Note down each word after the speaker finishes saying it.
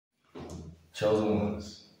Chosen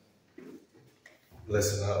ones,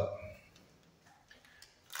 listen up.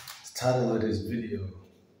 The title of this video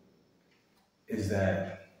is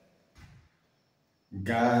that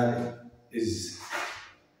God is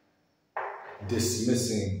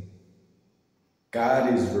dismissing,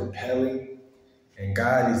 God is repelling, and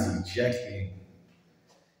God is ejecting.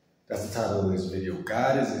 That's the title of this video.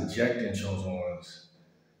 God is ejecting, chosen ones,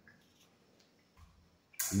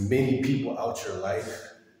 many people out your life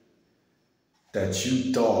that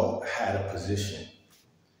you thought had a position.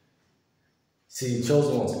 See,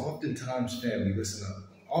 chosen ones, oftentimes, family, listen up.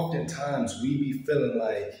 Oftentimes we be feeling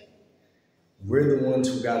like we're the ones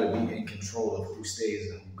who gotta be in control of who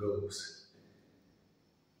stays and who goes.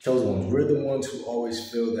 Chosen ones, we're the ones who always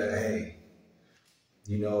feel that, hey,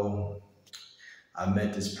 you know, I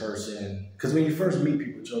met this person. Because when you first meet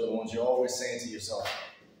people, chosen ones, you're always saying to yourself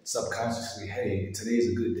subconsciously, hey, today's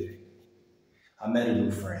a good day. I met a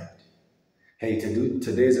new friend. Hey,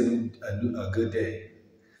 today's a good day.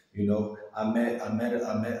 You know, I met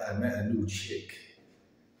a new chick.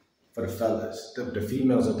 For the fellas, the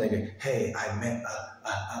females are thinking, hey, I met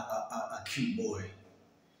a cute boy.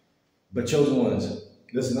 But chosen ones,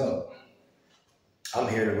 listen up. I'm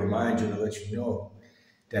here to remind you, to let you know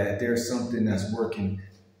that there's something that's working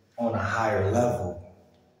on a higher level.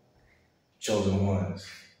 Chosen ones,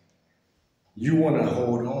 you want to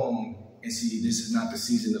hold on and see, this is not the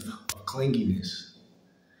season of clinginess.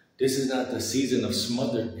 This is not the season of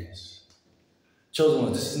smotheredness. Chosen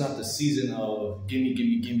ones, this is not the season of gimme,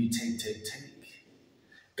 gimme, gimme, take, take, take.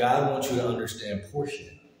 God wants you to understand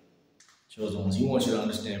portion. Chosen ones, He wants you to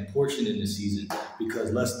understand portion in this season,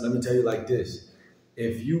 because let me tell you like this.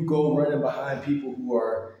 If you go running behind people who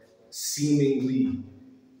are seemingly,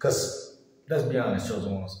 because let's be honest,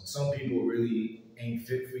 chosen ones, some people really ain't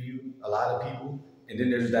fit for you, a lot of people. And then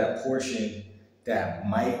there's that portion that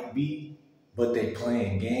might be, but they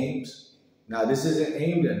playing games. Now, this isn't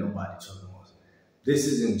aimed at nobody, chosen ones. This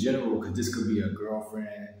is in general, because this could be a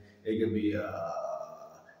girlfriend. It could be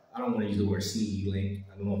I don't want to use the word sneaky link.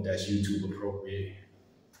 I don't know if that's YouTube appropriate.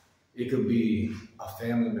 It could be a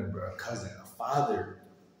family member, a cousin, a father.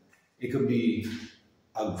 It could be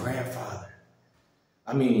a grandfather.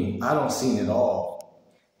 I mean, I don't seen it all.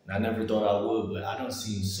 And I never thought I would, but I don't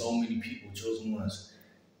seen so many people, chosen ones.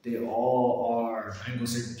 They all are, I ain't gonna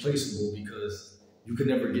say replaceable, because you can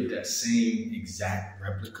never get that same exact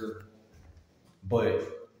replica. But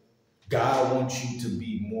God wants you to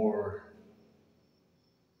be more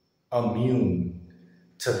immune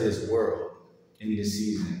to this world in this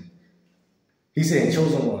season. He's saying,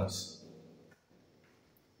 chosen ones,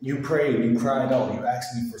 you prayed, you cried out, you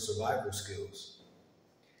asked me for survival skills.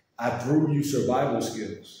 I threw you survival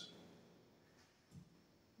skills.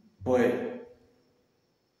 But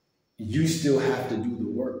you still have to do the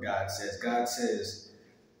work, God says. God says,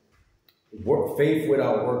 faith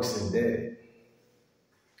without works is dead.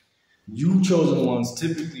 You chosen ones,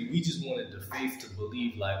 typically, we just wanted the faith to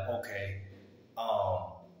believe like, okay,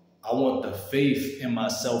 I want the faith in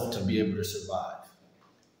myself to be able to survive.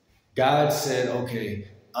 God said, okay,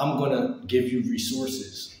 I'm going to give you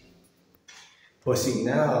resources. But see,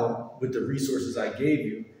 now with the resources I gave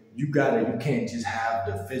you, you can't just have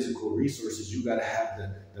the physical resources. You got to have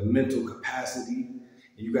the mental capacity.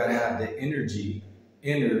 And you got to have the energy,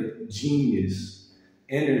 inner genius,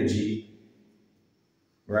 energy.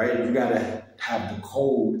 Right? You gotta have the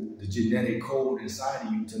code, the genetic code inside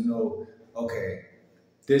of you to know, okay,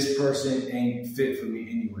 this person ain't fit for me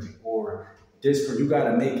anyway. Or this person, you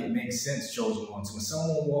gotta make it make sense, chosen ones. When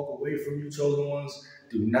someone walk away from you, chosen ones,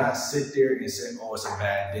 do not sit there and say, oh, it's a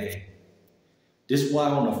bad day. This is why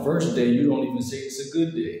on the first day, you don't even say it's a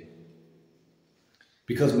good day.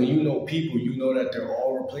 Because when you know people, you know that they're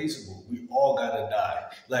all replaceable. We all gotta die.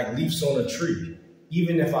 Like leaves on a tree.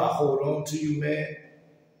 Even if I hold on to you, man,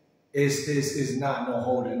 it's not no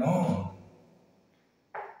holding on.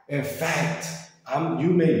 In fact,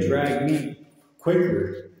 you may drag me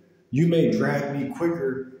quicker. You may drag me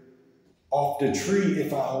quicker off the tree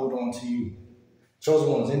if I hold on to you.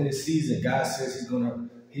 Chosen ones, in this season, God says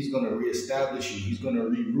He's gonna reestablish you. He's gonna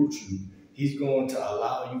reroot you. He's going to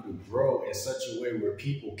allow you to grow in such a way where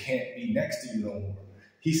people can't be next to you no more.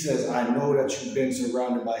 He says, I know that you've been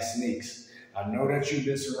surrounded by snakes. I know that you've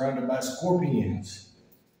been surrounded by scorpions.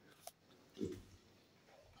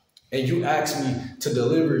 And you asked me to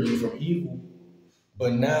deliver you from evil,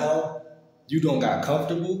 but now you don't got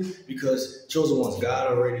comfortable, because chosen ones, God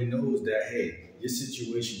already knows that, hey, this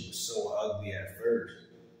situation was so ugly at first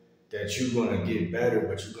that you're going to get better,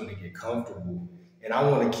 but you're going to get comfortable. And I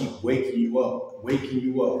want to keep waking you up,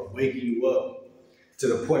 to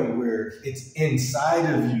the point where it's inside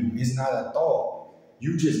of you. It's not a thought.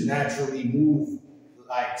 You just naturally move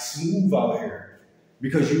like smooth out here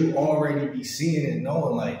because you already be seeing and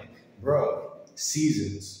knowing like, bro,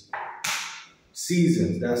 seasons.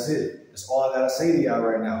 Seasons, that's it. That's all I gotta say to y'all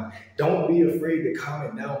right now. Don't be afraid to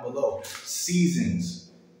comment down below.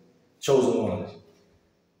 Seasons, chosen ones.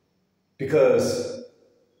 Because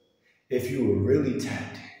if you were really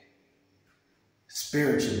tapped in,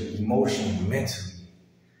 spiritually, emotionally, mentally,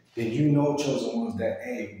 then you know, chosen ones, that,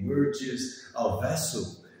 hey, we're just a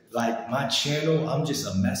vessel. Like my channel, I'm just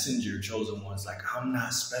a messenger, chosen ones. Like I'm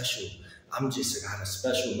not special. I got a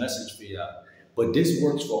special message for y'all. But this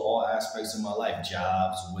works for all aspects of my life.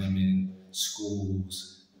 Jobs, women,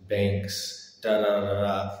 schools, banks,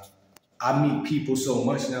 da-da-da-da. I meet people so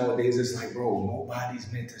much nowadays, it's like, bro,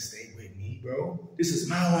 nobody's meant to stay with me, bro. This is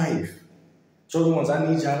my life. Chosen ones, I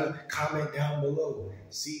need y'all to comment down below.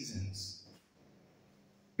 Seasons.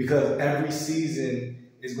 Because every season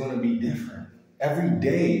is going to be different. Every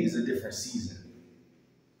day is a different season.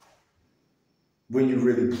 When you're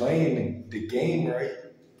really playing the game right,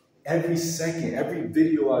 every second, every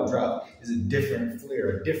video I drop is a different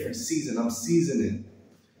flair, a different season. I'm seasoning.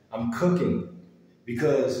 I'm cooking.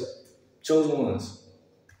 Because, chosen ones,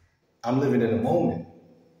 I'm living in the moment.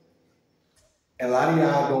 And a lot of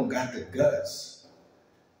y'all don't got the guts.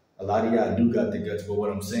 A lot of y'all do got the guts, but what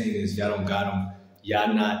I'm saying is y'all don't got them.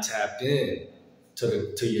 Y'all not tapped in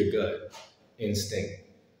to your gut instinct.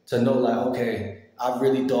 To know like, okay, I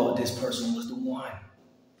really thought this person was the one.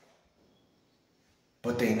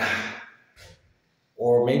 But they not.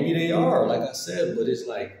 Or maybe they are, like I said, but it's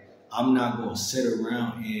like, I'm not going to sit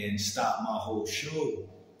around and stop my whole show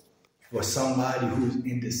for somebody who's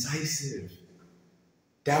indecisive.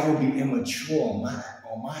 That would be immature on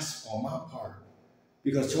my part.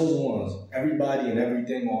 Because chosen ones, everybody and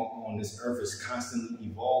everything on this earth is constantly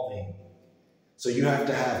evolving. So you have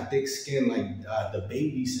to have thick skin, like the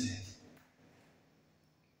baby said.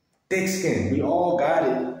 Thick skin. We all got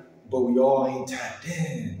it, but we all ain't tapped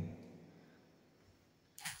in.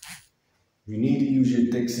 You need to use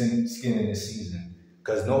your thick skin in this season.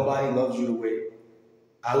 Because nobody loves you the way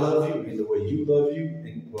I love you, and the way you love you,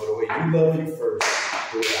 and well, the way you love you first,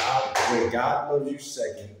 the way God loves you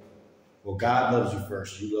second. Well, God loves you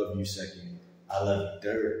first, you love you second, I love you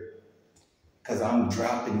third. Because I'm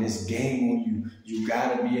dropping this game on you. You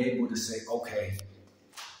gotta be able to say, okay,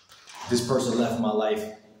 this person left my life,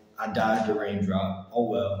 I died the raindrop, oh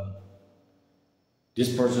well.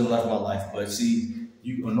 This person left my life, but see,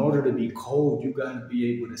 in order to be cold, you gotta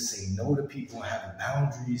be able to say no to people and have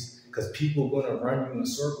boundaries, because people are gonna run you in a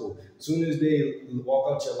circle. As soon as they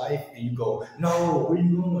walk out your life and you go, no, where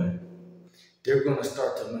you going? They're gonna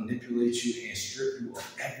start to manipulate you and strip you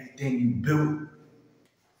of everything you built.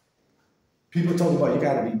 People talk about you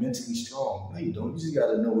gotta be mentally strong. No, you don't. You just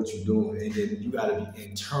gotta know what you're doing, and then you gotta be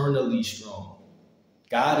internally strong.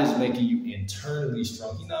 God is making you internally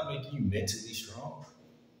strong. He's not making you mentally strong.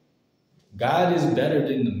 God is better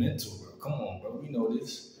than the mental, bro. Come on, bro. We know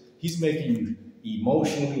this. He's making you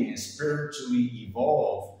emotionally and spiritually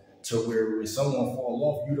evolve to where when someone fall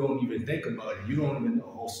off, you don't even think about it. You don't even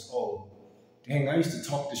know, oh, dang, I used to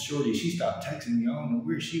talk to Shorty. She stopped texting me. I don't know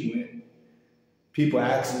where she went. People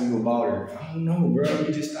asking you about her. I don't know, bro.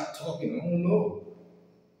 We just stopped talking. I don't know.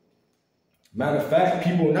 Matter of fact,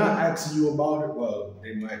 people not asking you about her. Well,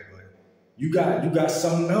 they might, but you got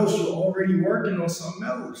something else. You're already working on something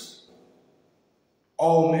else.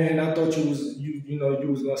 Oh man, I thought you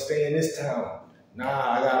was gonna stay in this town. Nah,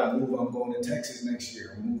 I gotta move. I'm going to Texas next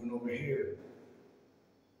year. I'm moving over here.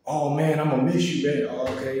 Oh man, I'm gonna miss you, man. Oh,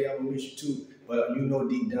 okay, I'm gonna miss you too. But you know,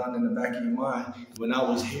 deep down in the back of your mind, when I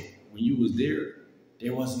was here, when you was there, they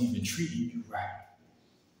wasn't even treating you right.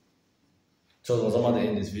 So I'm about to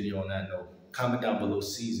end this video on that note. Comment down below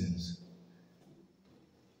seasons,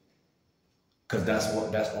 because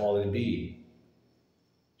that's all it be.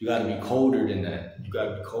 You gotta be colder than that. You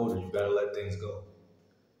gotta be colder. You gotta let things go.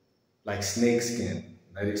 Like snake skin,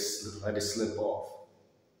 let it slip off.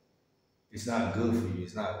 It's not good for you.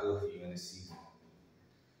 It's not good for you in this season.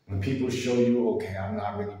 When people show you, okay, I'm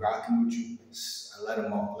not really rocking with you, let them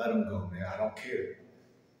go, man. I don't care.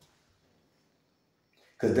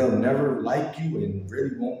 Because they'll never like you and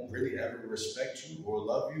really won't really ever respect you or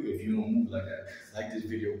love you if you don't move like that. Like this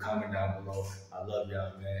video, comment down below. I love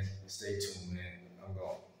y'all, man. Stay tuned, man. I'm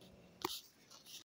gone.